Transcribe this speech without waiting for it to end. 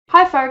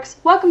Hi folks,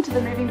 welcome to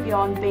the Moving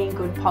Beyond Being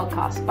Good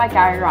podcast by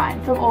Gary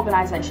Ryan from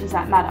Organisations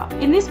That Matter.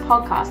 In this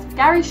podcast,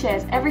 Gary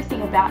shares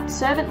everything about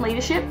servant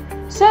leadership,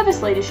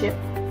 service leadership,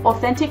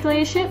 authentic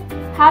leadership,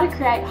 how to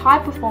create high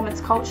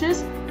performance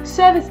cultures,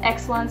 service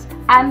excellence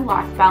and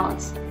life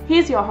balance.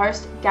 Here's your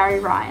host,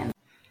 Gary Ryan.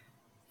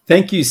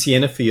 Thank you,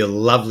 Sienna, for your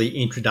lovely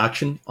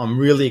introduction. I'm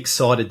really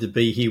excited to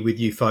be here with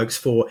you folks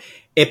for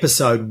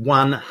episode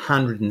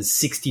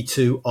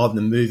 162 of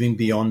the Moving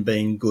Beyond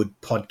Being Good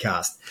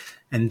podcast.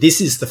 And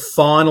this is the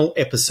final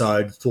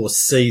episode for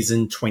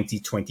season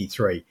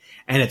 2023.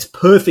 And it's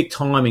perfect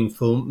timing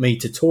for me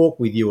to talk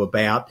with you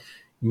about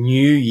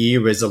New Year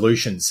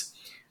resolutions.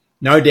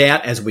 No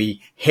doubt, as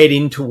we head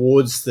in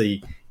towards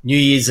the New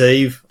Year's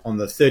Eve on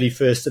the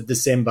 31st of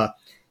December,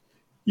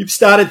 you've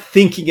started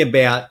thinking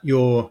about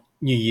your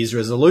New Year's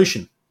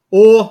resolution.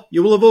 Or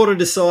you will have already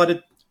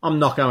decided, I'm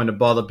not going to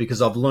bother because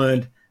I've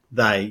learned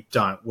they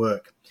don't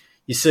work.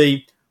 You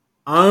see,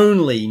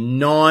 only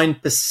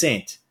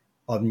 9%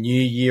 of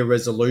New Year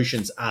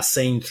resolutions are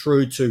seen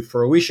through to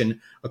fruition,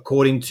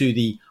 according to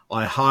the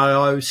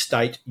Ohio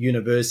State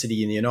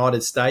University in the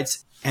United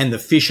States and the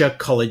Fisher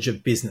College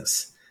of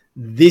Business.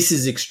 This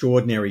is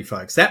extraordinary,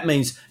 folks. That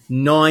means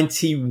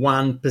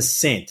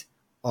 91%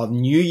 of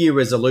New Year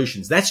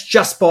resolutions, that's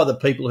just by the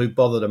people who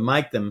bother to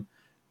make them,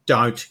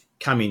 don't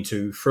come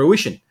into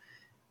fruition.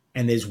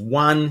 And there's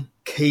one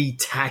key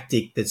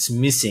tactic that's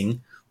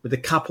missing with a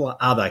couple of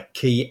other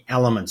key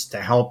elements to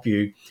help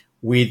you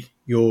with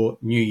your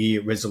New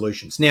Year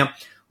resolutions. Now,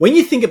 when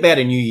you think about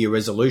a New Year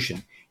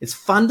resolution, it's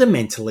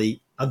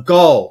fundamentally a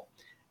goal.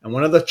 And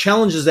one of the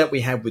challenges that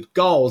we have with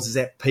goals is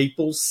that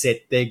people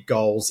set their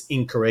goals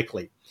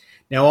incorrectly.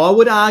 Now, I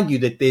would argue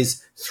that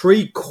there's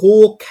three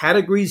core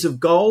categories of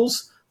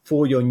goals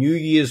for your New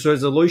Year's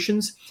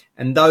resolutions,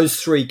 and those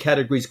three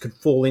categories could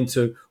fall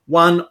into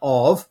one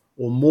of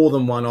or more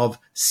than one of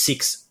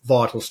 6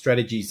 vital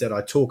strategies that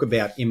I talk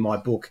about in my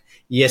book,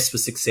 Yes for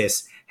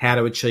Success, How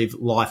to Achieve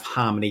Life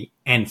Harmony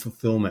and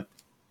Fulfillment.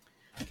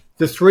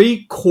 The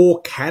 3 core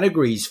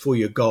categories for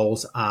your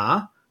goals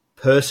are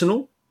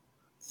personal,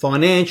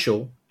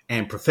 financial,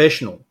 and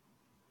professional.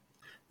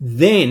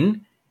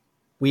 Then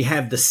we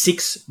have the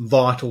 6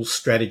 vital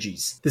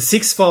strategies. The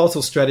 6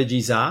 vital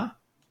strategies are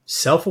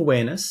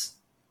self-awareness,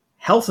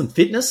 health and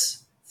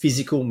fitness,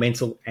 physical,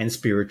 mental, and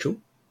spiritual,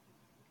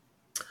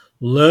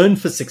 learn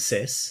for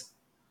success,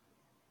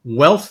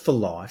 wealth for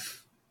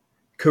life,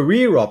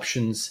 career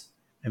options,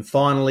 and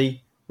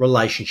finally,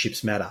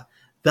 relationships matter.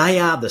 They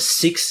are the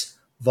 6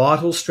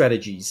 vital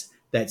strategies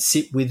that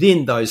sit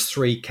within those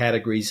 3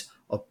 categories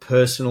of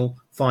personal,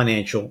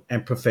 financial,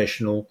 and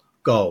professional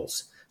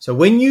goals. So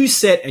when you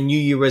set a New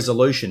Year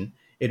resolution,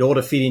 it ought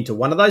to fit into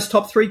one of those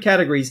top 3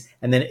 categories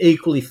and then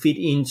equally fit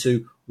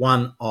into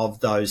one of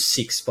those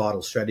 6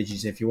 vital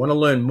strategies. If you want to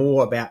learn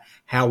more about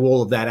how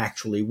all of that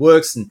actually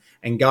works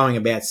and going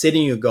about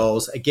setting your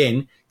goals,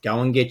 again, go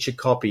and get your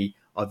copy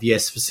of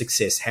Yes for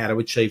Success, How to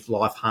Achieve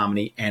Life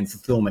Harmony and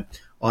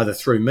Fulfillment, either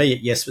through me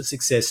at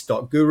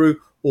yesforsuccess.guru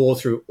or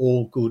through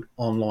all good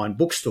online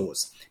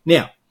bookstores.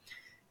 Now,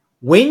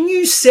 when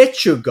you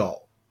set your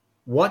goal,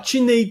 what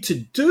you need to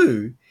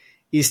do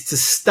is to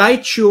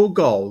state your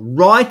goal,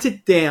 write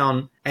it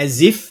down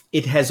as if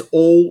it has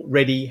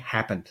already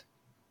happened.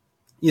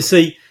 You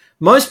see,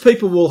 most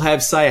people will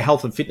have, say, a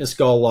health and fitness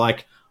goal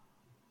like,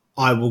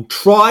 I will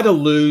try to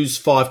lose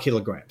 5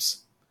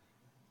 kilograms.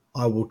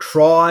 I will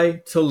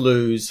try to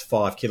lose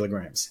 5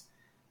 kilograms.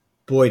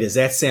 Boy, does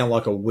that sound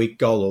like a weak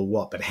goal or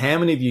what? But how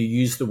many of you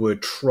use the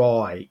word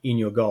try in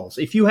your goals?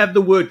 If you have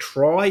the word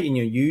try in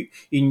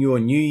your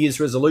New Year's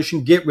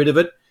resolution, get rid of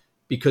it,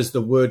 because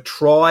the word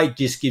try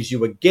just gives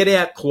you a get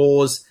out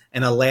clause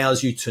and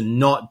allows you to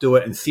not do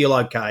it and feel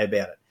okay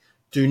about it.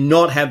 Do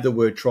not have the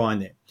word try in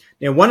there.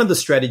 Now, one of the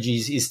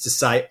strategies is to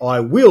say, I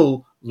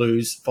will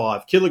lose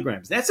 5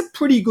 kilograms. That's a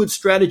pretty good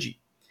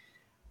strategy.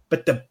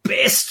 But the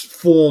best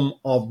form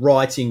of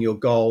writing your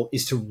goal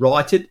is to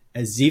write it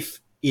as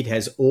if it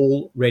has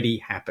already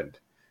happened.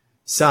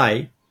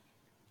 Say,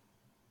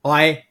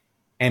 I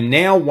am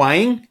now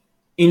weighing,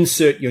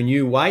 insert your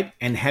new weight,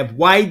 and have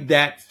weighed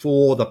that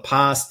for the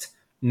past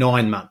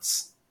 9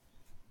 months.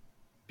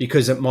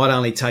 Because it might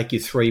only take you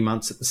 3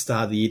 months at the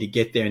start of the year to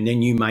get there, and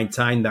then you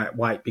maintain that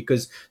weight,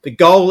 because the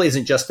goal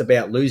isn't just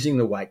about losing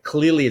the weight.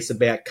 Clearly, it's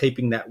about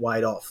keeping that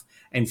weight off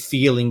and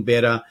feeling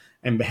better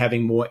and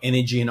having more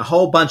energy and a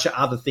whole bunch of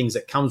other things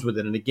that comes with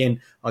it. And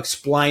again, I'll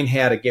explain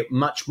how to get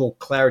much more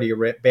clarity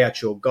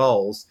about your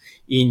goals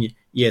in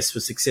Yes for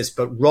Success.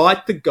 But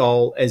write the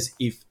goal as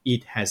if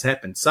it has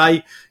happened.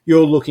 Say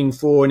you're looking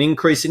for an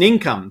increase in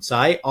income.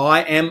 Say,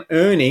 I am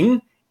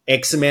earning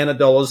X amount of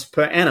dollars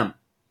per annum.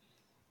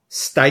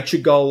 State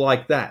your goal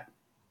like that.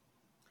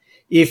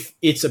 If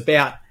it's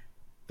about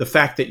the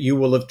fact that you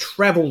will have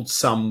traveled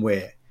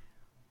somewhere,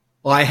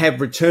 I have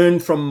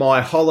returned from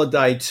my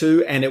holiday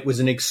too, and it was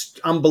an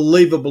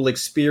unbelievable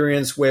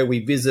experience where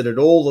we visited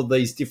all of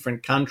these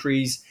different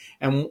countries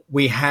and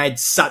we had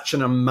such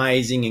an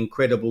amazing,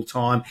 incredible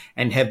time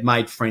and have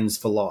made friends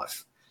for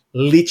life.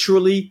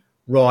 Literally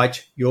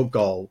write your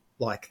goal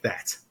like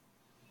that.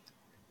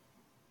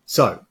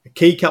 So a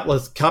key couple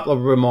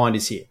of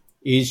reminders here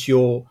is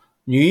your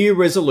New Year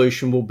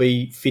resolution will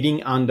be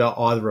fitting under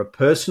either a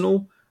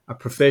personal, a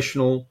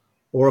professional,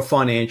 or a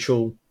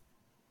financial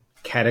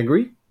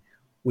category.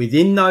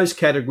 Within those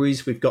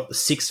categories, we've got the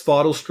 6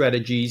 vital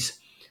strategies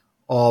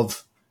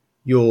of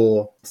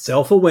your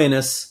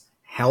self-awareness,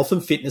 health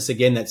and fitness.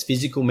 Again, that's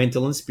physical,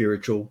 mental, and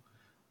spiritual.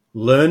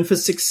 Learn for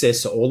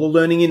success, so all the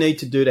learning you need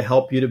to do to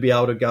help you to be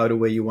able to go to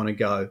where you want to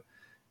go.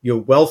 Your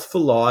wealth for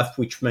life,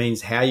 which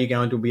means how you're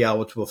going to be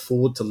able to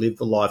afford to live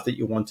the life that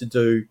you want to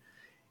do.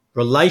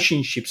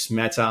 Relationships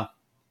matter,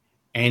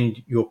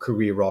 and your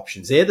career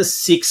options. They're the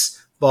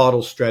 6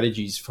 vital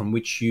strategies from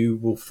which you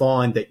will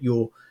find that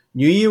your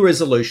New Year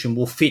resolution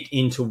will fit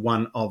into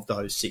one of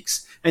those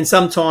 6. And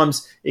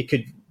sometimes it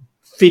could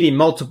fit in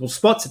multiple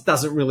spots. It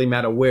doesn't really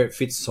matter where it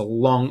fits so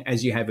long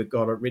as you have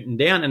got it written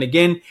down. And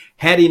again,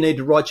 how do you need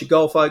to write your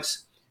goal,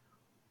 folks?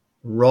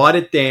 Write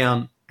it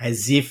down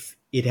as if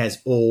it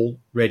has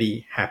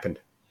already happened.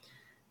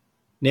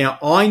 Now,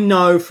 I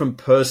know from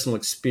personal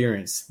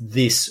experience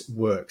this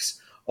works.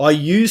 I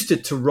used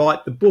it to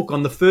write the book.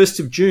 On the 1st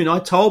of June, I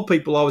told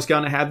people I was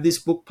going to have this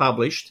book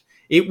published.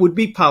 It would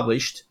be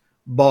published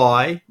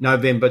by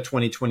November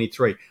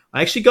 2023.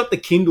 I actually got the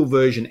Kindle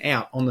version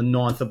out on the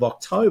 9th of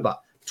October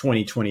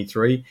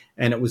 2023,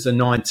 and it was the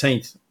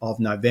 19th of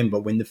November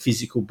when the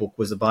physical book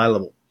was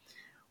available.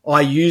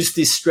 I used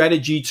this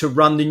strategy to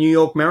run the New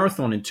York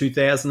Marathon in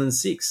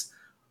 2006.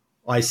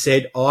 I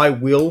said, I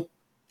will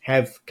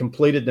have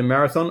completed the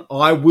marathon.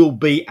 I will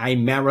be a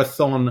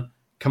marathon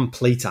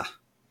completer.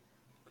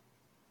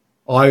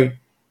 I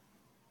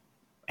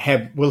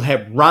will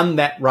have run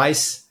that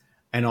race,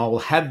 and I will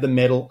have the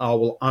medal. I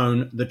will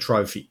own the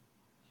trophy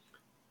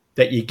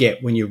that you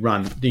get when you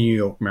run the New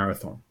York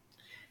Marathon.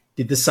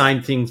 Did the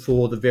same thing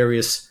for the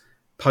various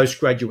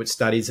postgraduate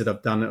studies that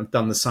I've done. I've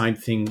done the same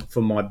thing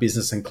for my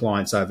business and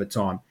clients over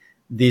time.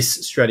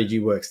 This strategy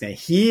works. Now,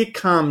 here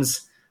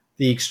comes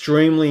the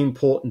extremely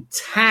important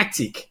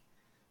tactic.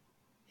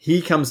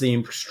 Here comes the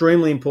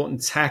extremely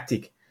important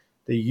tactic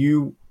that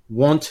you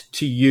want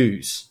to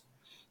use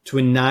to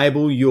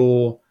enable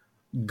your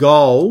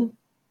goal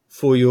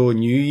for your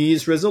New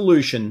Year's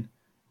resolution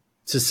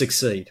to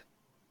succeed.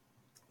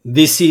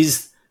 This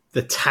is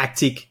the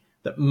tactic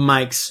that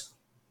makes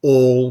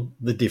all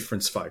the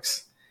difference,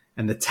 folks.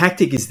 And the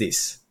tactic is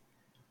this.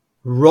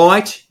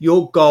 Write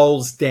your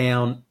goals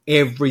down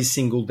every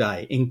single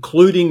day,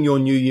 including your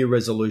New Year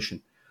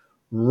resolution.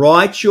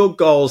 Write your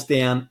goals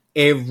down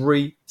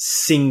every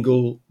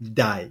single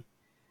day.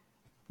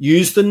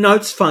 Use the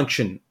notes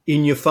function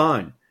in your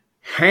phone.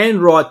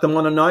 Handwrite them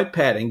on a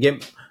notepad and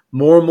get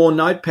more and more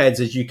notepads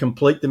as you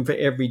complete them for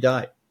every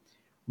day.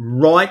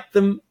 Write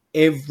them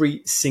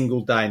every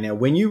single day. Now,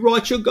 when you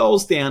write your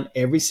goals down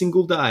every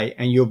single day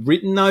and you've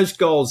written those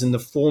goals in the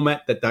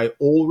format that they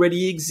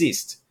already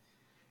exist,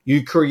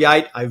 you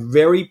create a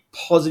very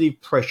positive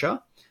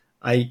pressure,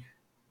 a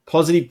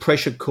positive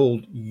pressure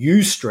called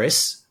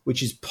eustress,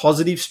 which is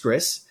positive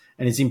stress.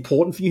 And it's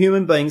important for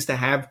human beings to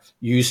have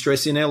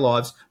eustress in our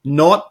lives.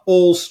 Not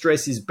all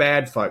stress is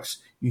bad, folks.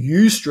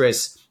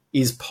 Eustress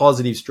is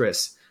positive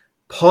stress.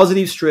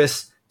 Positive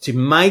stress to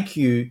make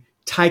you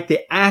take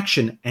the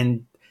action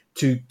and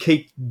to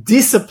keep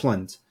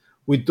disciplined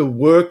with the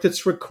work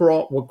that's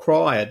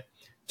required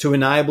to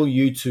enable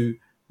you to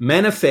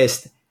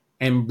manifest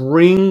and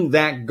bring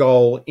that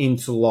goal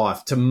into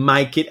life, to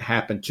make it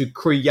happen, to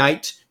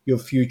create your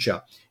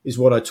future is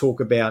what I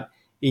talk about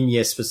in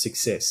Yes for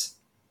Success.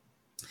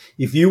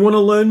 If you want to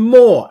learn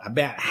more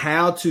about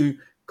how to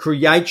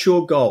create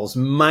your goals,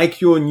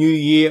 make your New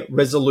Year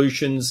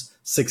resolutions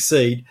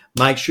succeed,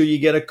 make sure you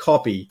get a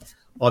copy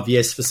of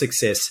Yes for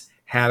Success,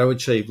 How to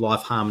Achieve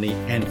Life Harmony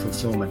and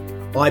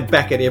Fulfillment. I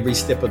back it every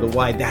step of the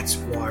way. That's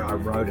why I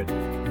wrote it.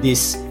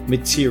 This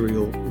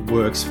material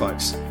works,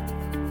 folks.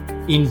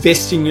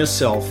 Invest in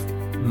yourself.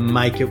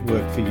 Make it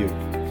work for you.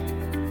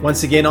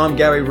 Once again, I'm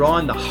Gary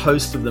Ryan, the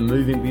host of the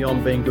Moving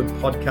Beyond Being Good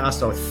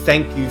podcast. I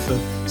thank you for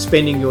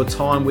spending your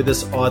time with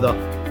us, either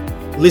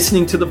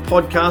listening to the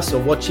podcast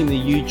or watching the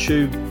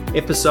YouTube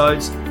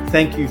episodes.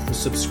 Thank you for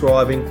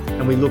subscribing,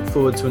 and we look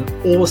forward to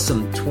an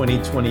awesome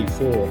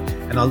 2024.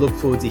 And I look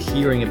forward to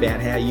hearing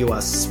about how you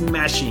are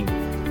smashing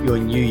your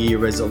New Year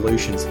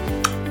resolutions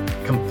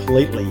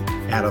completely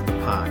out of the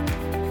park.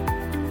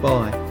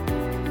 Bye.